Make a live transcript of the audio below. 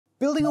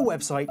Building a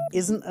website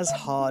isn't as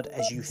hard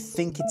as you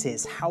think it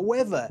is.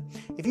 However,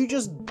 if you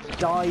just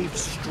dive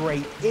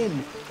straight in,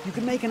 you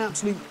can make an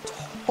absolute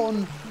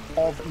ton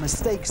of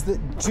mistakes that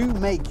do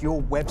make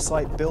your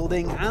website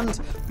building and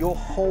your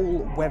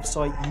whole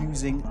website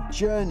using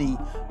journey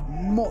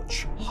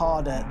much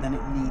harder than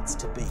it needs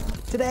to be.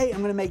 Today,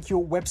 I'm going to make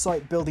your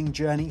website building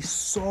journey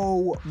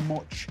so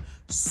much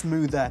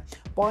smoother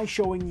by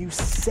showing you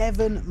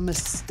 7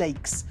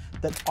 mistakes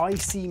that I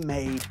see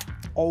made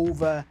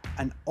over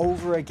and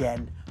over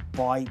again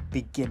by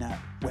beginner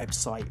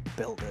website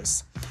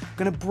builders. I'm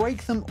going to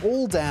break them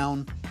all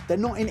down. They're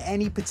not in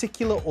any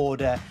particular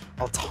order.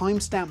 I'll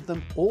timestamp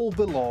them all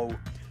below,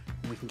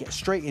 and we can get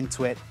straight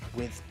into it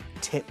with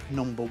tip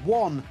number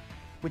 1,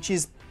 which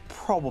is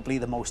probably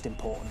the most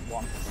important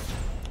one.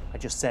 I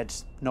just said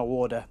no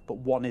order, but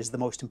 1 is the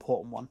most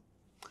important one.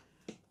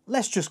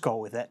 Let's just go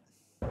with it.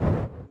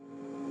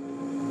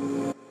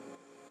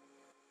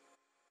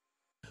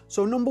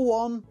 So number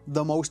 1,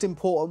 the most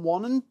important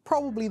one, and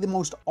probably the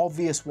most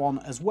obvious one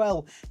as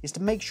well, is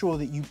to make sure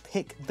that you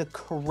pick the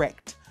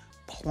correct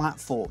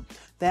platform.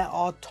 There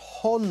are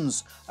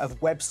tons of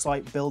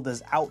website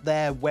builders out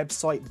there,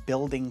 website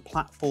building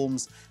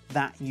platforms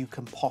that you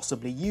can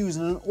possibly use,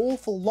 and an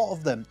awful lot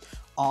of them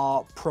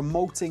are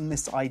promoting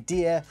this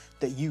idea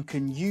that you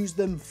can use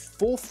them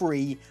for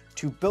free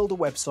to build a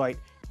website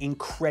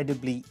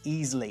incredibly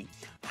easily.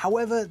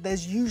 However,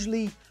 there's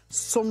usually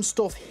some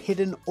stuff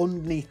hidden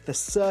underneath the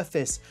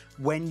surface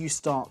when you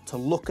start to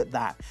look at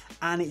that,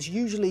 and it's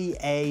usually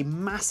a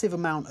massive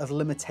amount of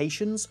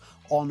limitations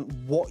on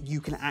what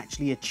you can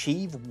actually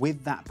achieve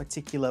with that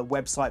particular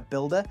website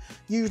builder.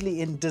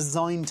 Usually in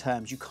design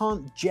terms, you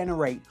can't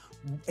generate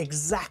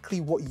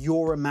exactly what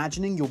you're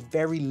imagining. You're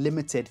very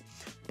limited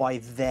by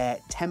their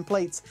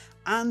templates,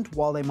 and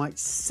while they might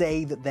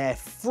say that they're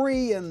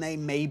free and they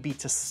may be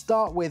to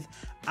start with,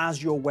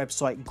 as your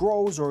website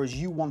grows or as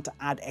you want to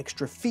add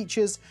extra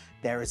features,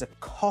 there is a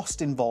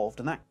cost involved,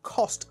 and that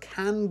cost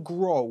can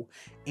grow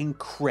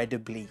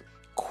incredibly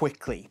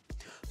quickly.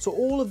 So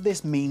all of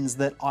this means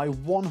that I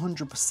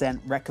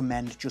 100%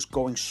 recommend just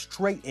going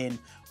straight in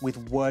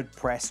with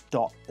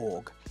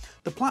WordPress.org.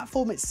 The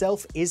platform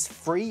itself is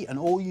free, and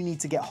all you need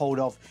to get hold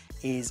of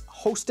is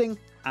hosting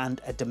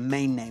and a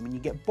domain name, and you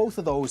get both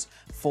of those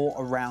for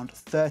around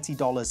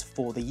 $30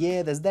 for the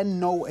year. There's then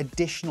no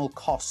additional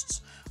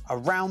costs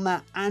around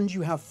that, and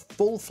you have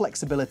full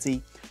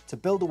flexibility to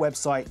build a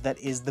website that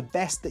is the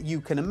best that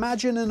you can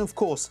imagine, and of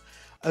course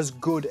as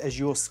good as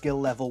your skill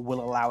level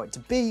will allow it to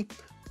be.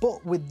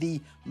 But with the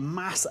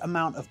mass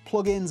amount of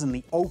plugins and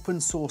the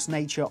open source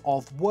nature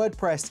of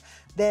WordPress,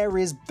 there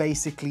is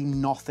basically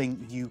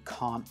nothing you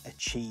can't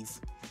achieve.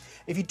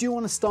 If you do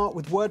want to start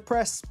with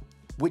WordPress,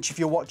 which if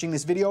you're watching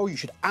this video, you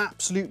should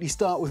absolutely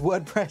start with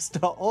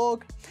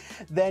WordPress.org,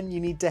 then you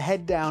need to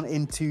head down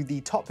into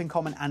the top pin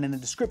comment and in the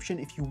description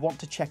if you want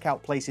to check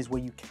out places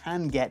where you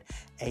can get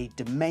a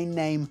domain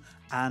name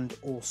and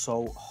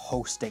also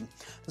hosting.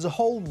 There's a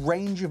whole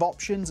range of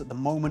options. At the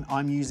moment,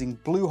 I'm using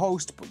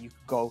Bluehost, but you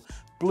could go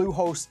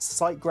Bluehost,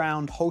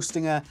 SiteGround,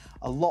 Hostinger,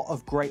 a lot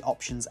of great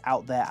options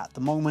out there at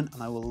the moment,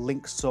 and I will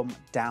link some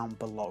down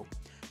below.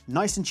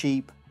 Nice and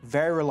cheap,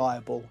 very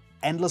reliable,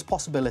 endless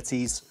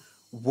possibilities.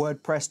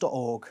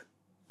 WordPress.org,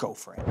 go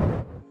for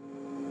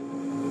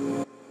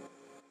it.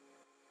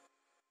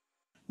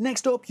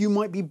 Next up, you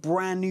might be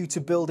brand new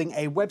to building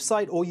a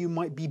website, or you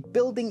might be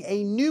building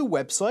a new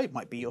website,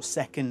 might be your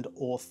second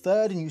or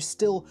third, and you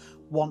still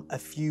want a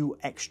few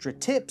extra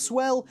tips.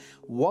 Well,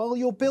 while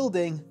you're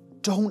building,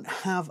 don't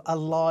have a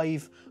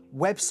live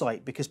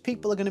website, because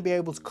people are going to be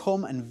able to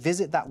come and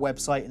visit that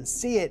website and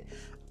see it,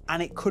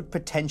 and it could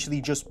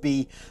potentially just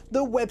be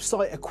the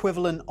website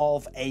equivalent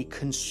of a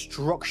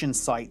construction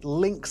site.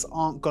 Links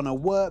aren't gonna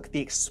work, the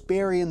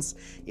experience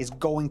is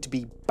going to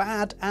be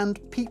bad, and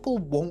people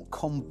won't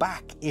come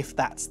back if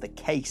that's the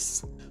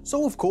case.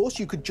 So of course,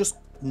 you could just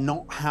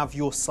not have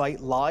your site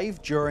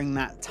live during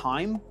that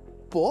time,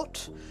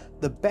 but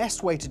the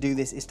best way to do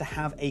this is to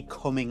have a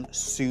coming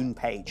soon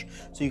page.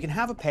 So you can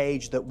have a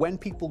page that when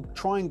people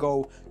try and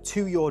go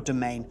to your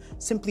domain,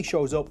 simply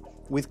shows up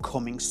with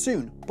coming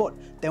soon, but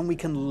then we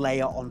can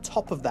layer on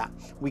top of that.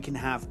 We can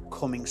have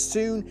coming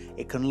soon,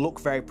 it can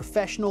look very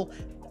professional,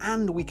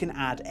 and we can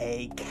add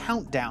a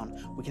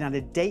countdown. We can add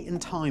a date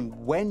and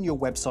time when your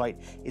website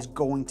is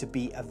going to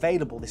be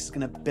available. This is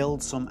going to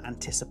build some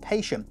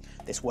anticipation.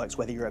 This works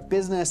whether you're a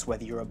business,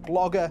 whether you're a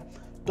blogger,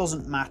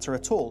 doesn't matter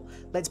at all.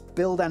 Let's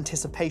build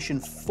anticipation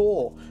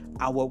for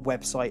our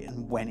website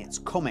and when it's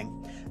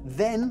coming.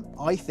 Then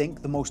I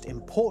think the most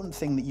important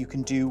thing that you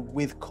can do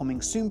with coming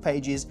soon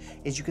pages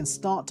is you can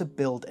start to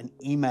build an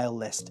email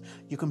list.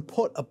 You can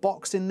put a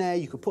box in there,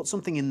 you can put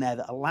something in there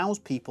that allows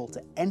people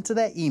to enter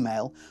their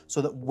email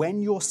so that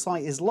when your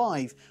site is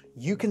live,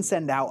 you can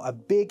send out a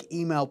big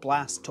email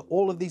blast to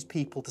all of these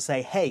people to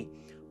say, hey,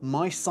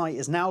 my site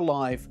is now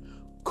live,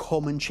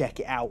 come and check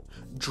it out.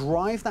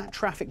 Drive that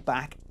traffic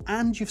back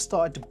and you've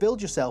started to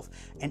build yourself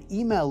an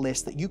email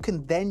list that you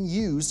can then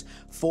use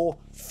for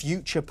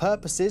future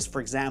purposes.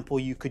 For example,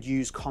 you could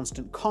use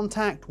constant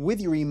contact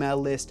with your email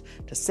list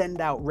to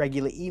send out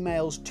regular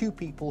emails to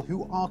people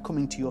who are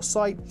coming to your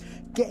site,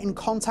 get in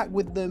contact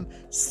with them,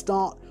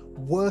 start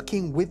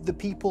working with the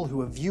people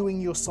who are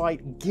viewing your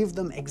site, give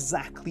them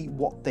exactly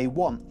what they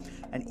want.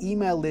 An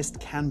email list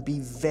can be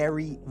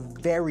very,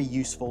 very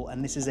useful,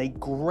 and this is a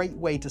great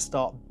way to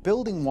start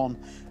building one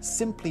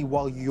simply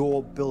while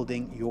you're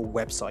building your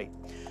website.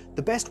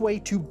 The best way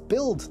to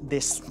build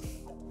this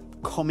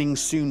coming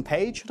soon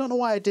page, I don't know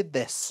why I did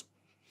this.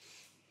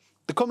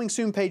 The coming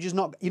soon page is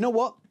not, you know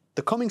what?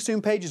 The coming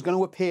soon page is going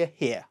to appear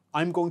here.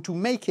 I'm going to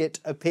make it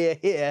appear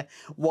here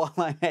while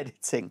I'm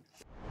editing.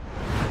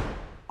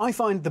 I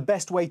find the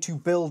best way to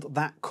build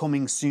that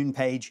coming soon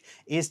page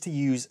is to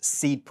use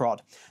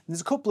SeedProd.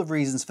 There's a couple of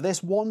reasons for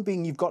this. One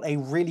being you've got a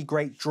really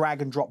great drag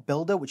and drop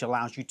builder, which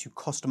allows you to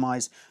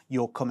customize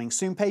your coming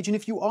soon page. And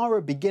if you are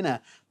a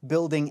beginner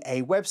building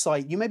a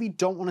website, you maybe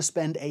don't want to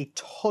spend a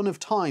ton of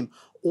time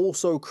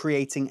also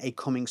creating a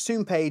coming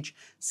soon page.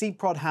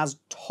 SeedProd has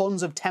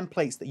tons of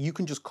templates that you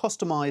can just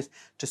customize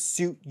to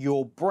suit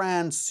your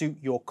brand, suit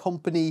your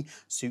company,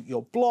 suit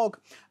your blog,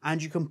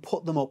 and you can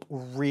put them up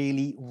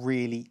really,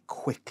 really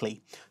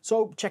quickly.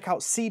 So check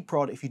out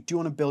SeedProd if you do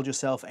want to build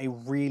yourself a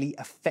really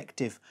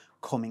effective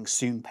coming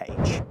soon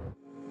page.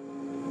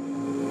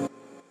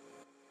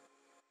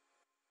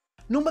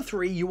 Number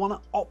 3, you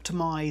want to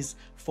optimize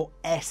for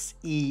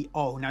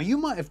SEO. Now, you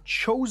might have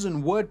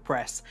chosen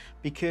WordPress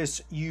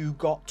because you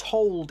got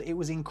told it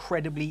was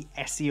incredibly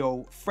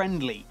SEO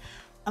friendly,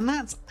 and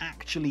that's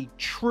actually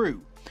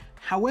true.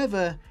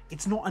 However,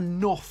 it's not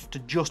enough to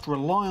just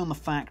rely on the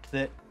fact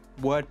that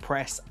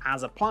WordPress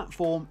as a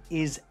platform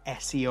is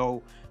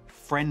SEO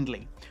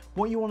friendly.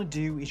 What you want to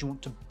do is you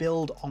want to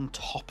build on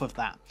top of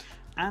that.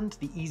 And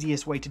the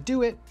easiest way to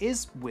do it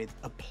is with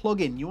a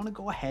plugin. You want to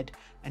go ahead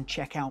and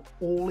check out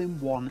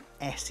All-in-One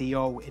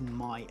SEO, in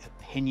my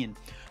opinion.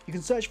 You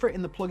can search for it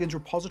in the plugins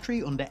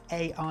repository under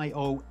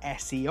AIO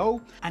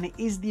SEO, and it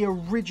is the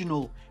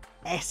original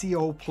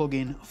SEO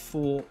plugin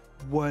for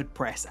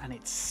WordPress, and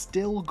it's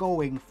still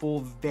going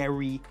for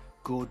very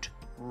good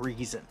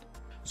reason.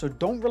 So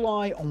don't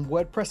rely on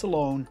WordPress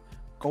alone.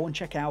 Go and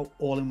check out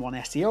All-in-One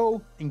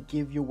SEO and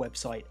give your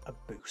website a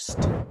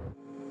boost.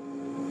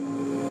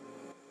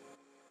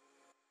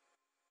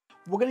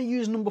 We're going to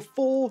use number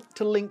 4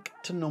 to link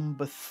to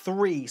number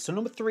 3. So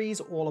number 3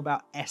 is all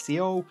about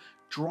SEO,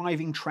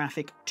 driving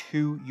traffic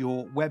to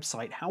your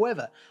website.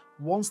 However,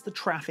 once the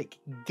traffic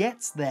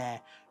gets there,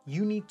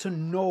 you need to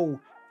know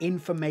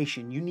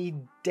information, you need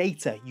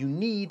data, you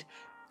need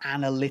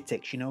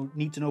analytics,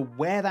 need to know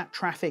where that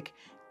traffic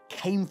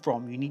came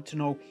from, you need to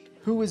know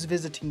who is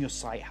visiting your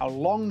site, how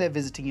long they're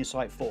visiting your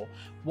site for,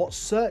 what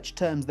search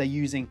terms they're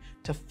using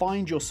to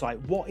find your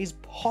site, what is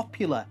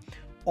popular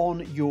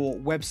on your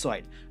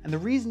website. And the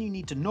reason you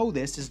need to know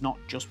this is not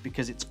just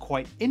because it's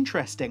quite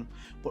interesting,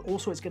 but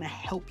also it's going to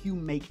help you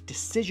make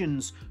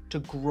decisions to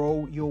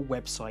grow your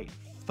website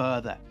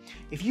further.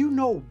 If you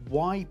know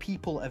why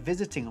people are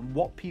visiting and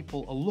what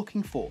people are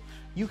looking for,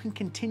 you can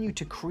continue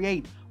to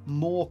create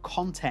more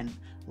content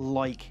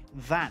like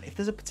that. If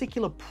there's a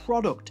particular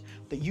product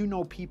that you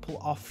know people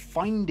are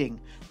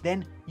finding,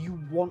 then you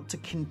want to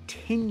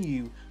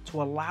continue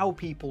to allow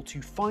people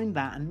to find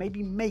that and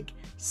maybe make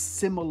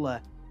similar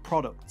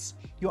products.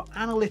 Your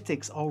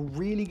analytics are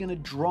really going to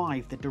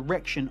drive the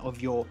direction of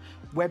your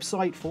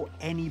website for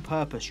any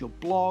purpose. Your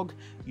blog,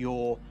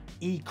 your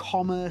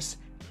e-commerce,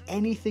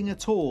 anything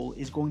at all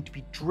is going to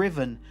be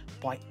driven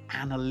by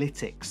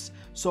analytics.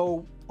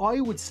 So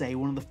I would say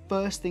one of the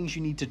first things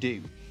you need to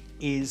do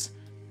is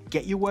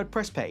get your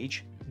WordPress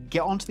page,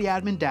 get onto the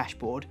admin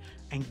dashboard,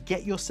 and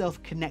get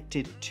yourself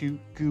connected to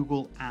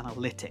Google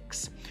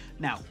Analytics.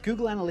 Now,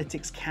 Google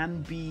Analytics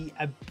can be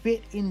a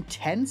bit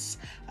intense,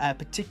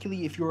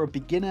 particularly if you're a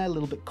beginner, a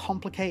little bit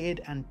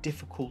complicated and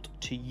difficult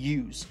to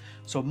use.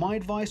 So my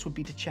advice would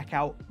be to check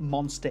out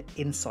Monster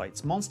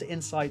Insights. Monster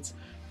Insights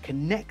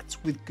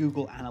connects with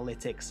Google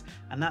Analytics,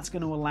 and that's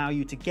going to allow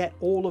you to get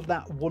all of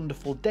that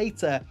wonderful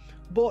data,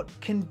 but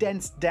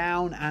condensed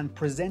down and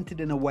presented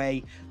in a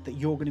way that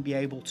you're going to be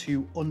able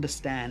to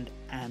understand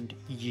and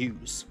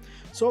use.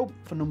 So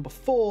for number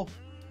 4,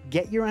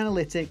 get your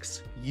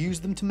analytics, use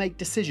them to make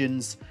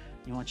decisions.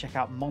 You want to check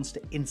out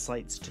Monster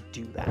Insights to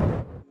do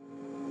that.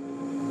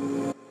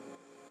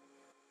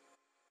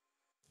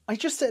 I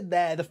just said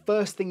there, the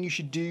first thing you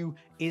should do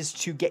is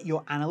to get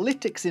your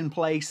analytics in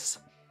place,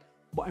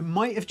 but I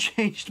might have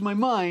changed my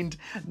mind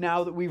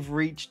now that we've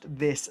reached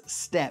this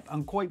step,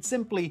 and quite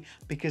simply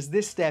because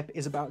this step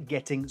is about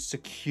getting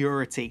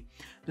security.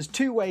 There's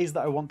 2 ways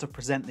that I want to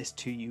present this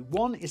to you.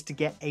 One is to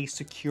get a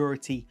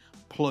security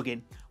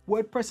plugin.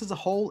 WordPress as a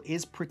whole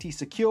is pretty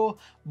secure,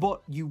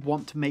 but you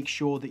want to make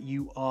sure that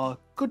you are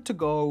good to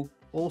go.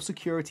 All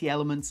security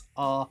elements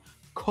are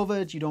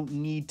covered. You don't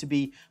need to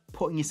be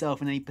putting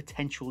yourself in any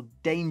potential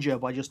danger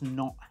by just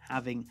not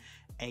having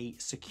a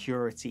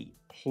security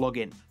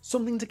plugin.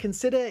 Something to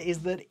consider is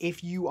that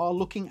if you are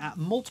looking at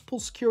multiple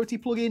security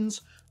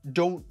plugins,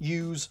 don't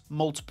use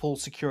multiple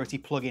security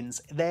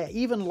plugins. They're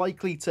even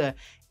likely to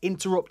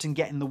interrupt and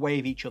get in the way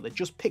of each other.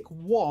 Just pick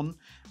one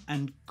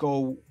and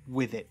go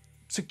with it.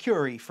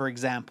 Securi, for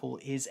example,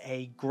 is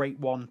a great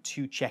one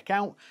to check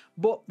out,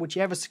 but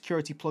whichever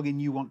security plugin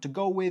you want to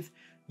go with,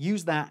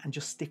 use that and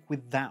just stick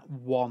with that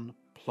one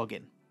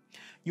plugin.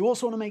 You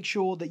also want to make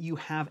sure that you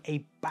have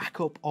a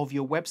backup of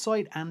your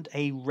website and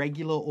a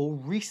regular or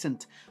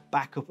recent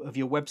backup of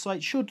your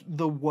website should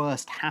the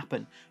worst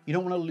happen. You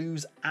don't want to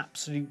lose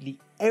absolutely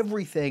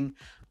everything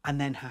and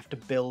then have to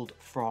build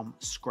from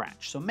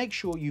scratch. So make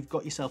sure you've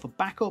got yourself a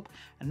backup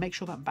and make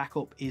sure that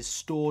backup is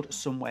stored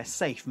somewhere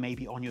safe,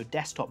 maybe on your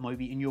desktop,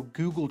 maybe in your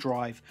Google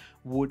Drive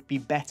would be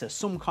better,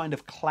 some kind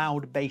of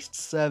cloud-based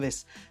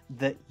service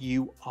that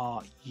you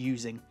are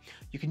using.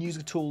 You can use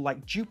a tool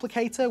like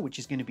Duplicator, which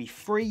is going to be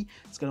free.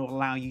 It's going to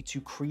allow you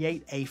to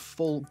create a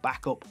full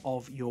backup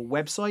of your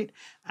website,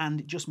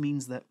 and it just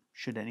means that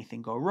should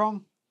anything go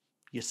wrong,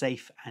 you're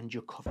safe and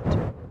you're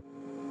covered.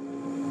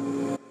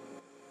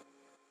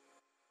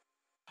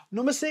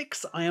 Number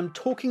 6, I am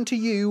talking to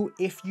you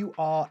if you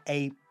are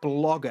a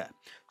blogger.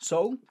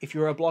 So if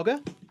you're a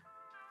blogger,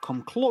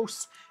 come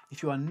close.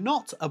 If you are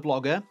not a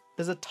blogger,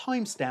 there's a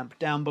timestamp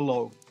down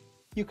below.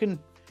 You can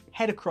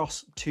head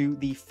across to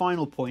the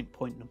final point,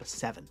 point number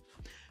 7.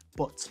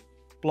 But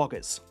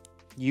bloggers,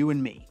 you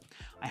and me,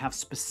 I have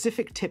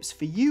specific tips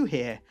for you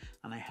here,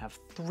 and I have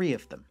 3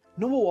 of them.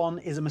 Number 1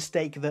 is a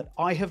mistake that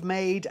I have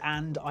made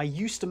and I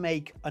used to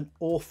make an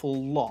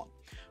awful lot,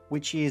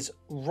 which is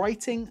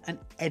writing and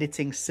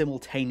editing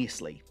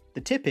simultaneously.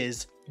 The tip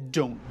is,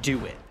 don't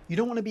do it. You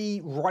don't want to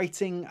be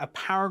writing a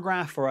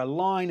paragraph or a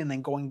line and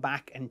then going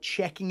back and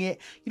checking it.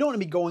 You don't want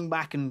to be going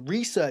back and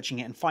researching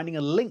it and finding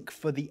a link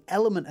for the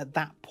element at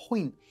that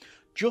point.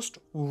 Just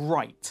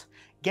write.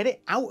 Get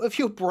it out of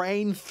your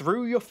brain,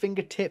 through your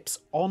fingertips,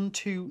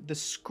 onto the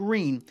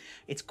screen.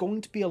 It's going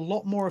to be a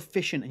lot more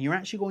efficient and you're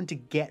actually going to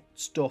get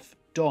stuff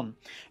done.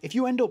 If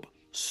you end up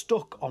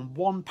stuck on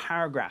one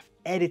paragraph,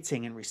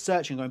 editing and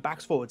researching, going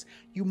backwards forwards,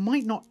 you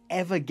might not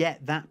ever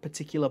get that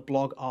particular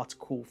blog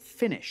article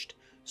finished.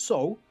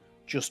 So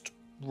just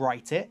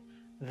write it,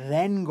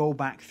 then go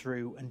back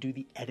through and do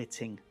the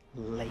editing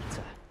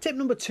later. Tip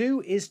number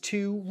 2 is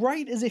to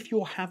write as if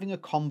you're having a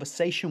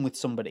conversation with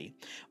somebody,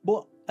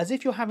 but as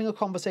if you're having a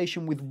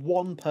conversation with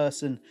one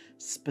person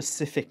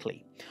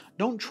specifically.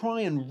 Don't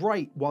try and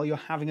write while you're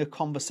having a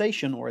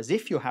conversation, or as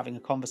if you're having a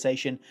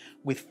conversation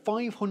with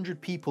 500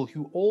 people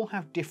who all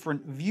have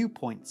different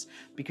viewpoints,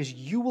 because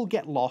you will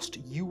get lost,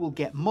 you will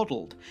get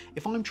muddled.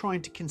 If I'm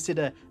trying to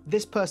consider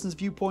this person's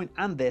viewpoint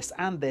and this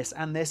and this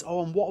and this,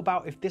 oh, and what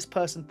about if this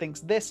person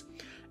thinks this?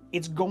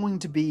 It's going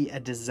to be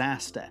a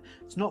disaster.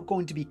 It's not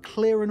going to be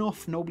clear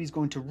enough, nobody's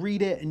going to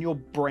read it, and your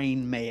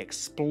brain may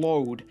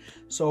explode.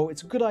 So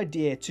it's a good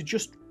idea to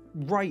just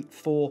write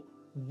for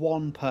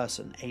one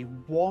person, a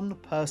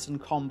one-person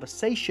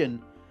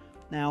conversation.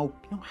 Now,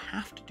 you don't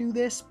have to do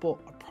this, but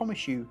I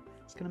promise you,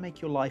 it's going to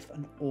make your life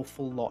an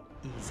awful lot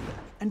easier.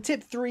 And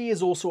tip 3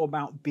 is also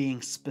about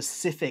being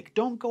specific.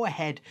 Don't go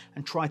ahead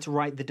and try to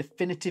write the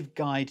definitive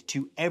guide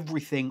to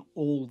everything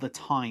all the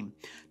time.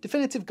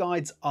 Definitive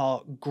guides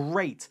are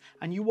great,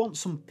 and you want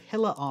some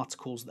pillar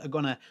articles that are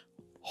going to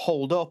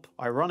hold up,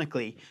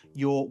 ironically,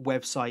 your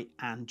website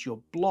and your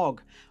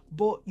blog.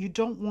 But you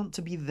don't want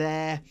to be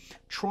there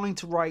trying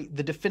to write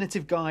the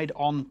definitive guide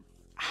on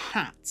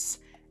hats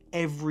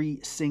every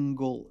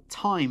single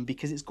time,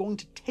 because it's going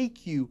to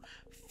take you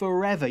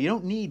forever. You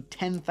don't need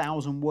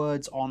 10,000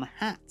 words on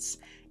hats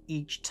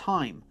each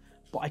time,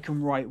 but I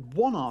can write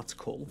one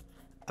article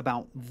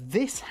about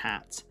this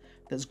hat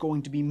that's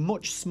going to be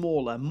much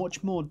smaller,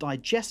 much more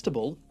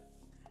digestible,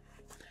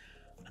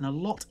 and a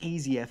lot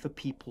easier for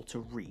people to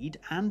read,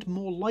 and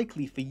more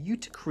likely for you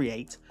to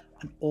create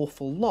an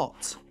awful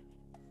lot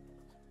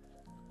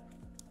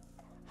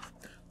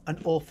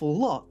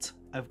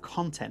of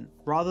content,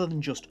 rather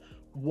than just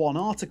one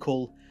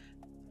article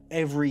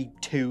every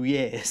 2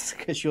 years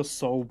because you're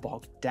so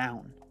bogged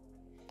down.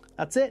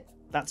 That's it.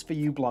 That's for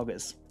you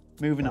bloggers.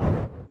 Moving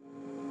on.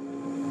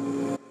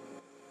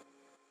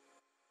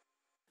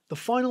 The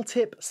final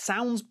tip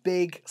sounds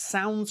big,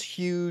 sounds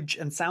huge,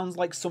 and sounds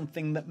like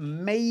something that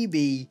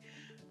maybe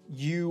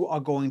you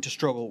are going to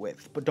struggle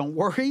with, but don't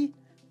worry,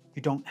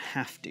 you don't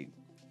have to.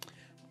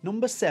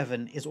 Number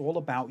 7 is all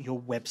about your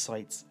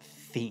website's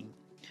theme.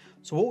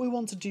 So what we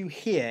want to do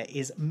here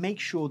is make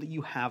sure that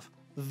you have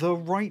the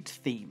right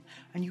theme,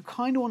 and you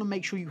kind of want to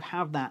make sure you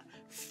have that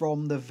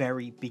from the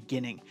very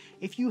beginning.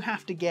 If you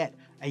have to get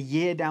a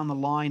year down the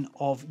line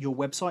of your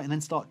website and then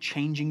start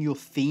changing your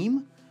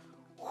theme,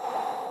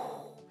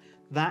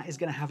 that is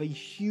going to have a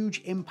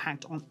huge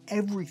impact on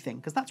everything,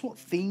 because that's what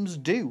themes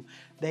do.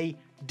 They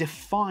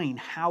define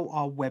how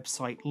our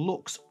website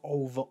looks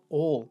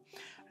overall.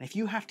 And if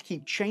you have to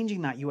keep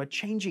changing that, you are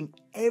changing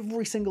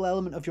every single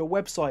element of your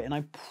website, and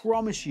I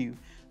promise you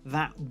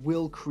that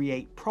will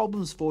create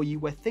problems for you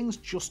where things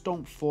just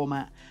don't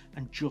format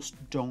and just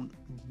don't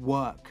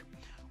work.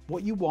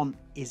 What you want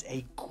is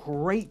a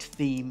great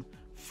theme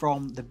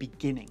from the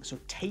beginning. So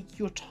take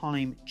your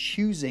time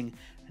choosing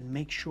and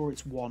make sure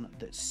it's one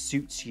that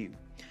suits you.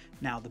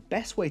 Now, the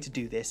best way to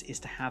do this is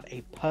to have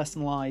a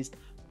personalized,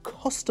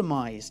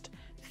 customized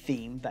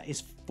theme that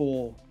is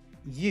for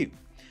you.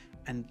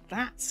 And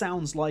that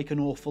sounds like an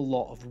awful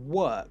lot of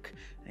work.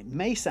 It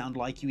may sound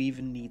like you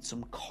even need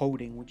some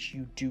coding, which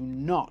you do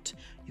not.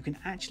 You can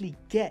actually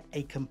get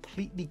a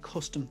completely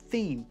custom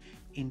theme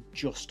in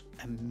just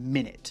a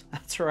minute.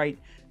 That's right,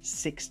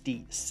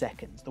 60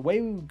 seconds. The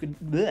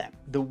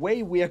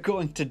way we are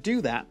going to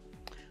do that,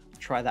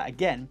 try that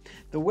again.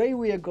 The way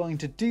we are going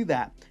to do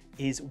that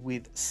is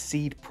with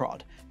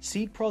SeedProd.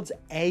 SeedProd's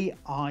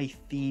AI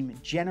theme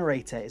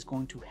generator is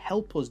going to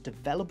help us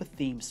develop a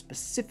theme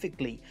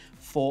specifically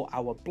for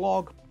our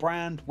blog,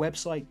 brand,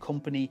 website,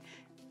 company,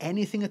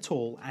 anything at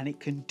all, and it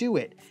can do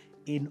it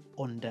in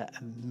under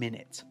a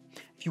minute.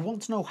 If you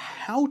want to know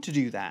how to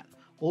do that,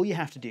 all you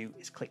have to do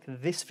is click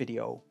this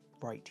video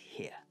right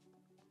here.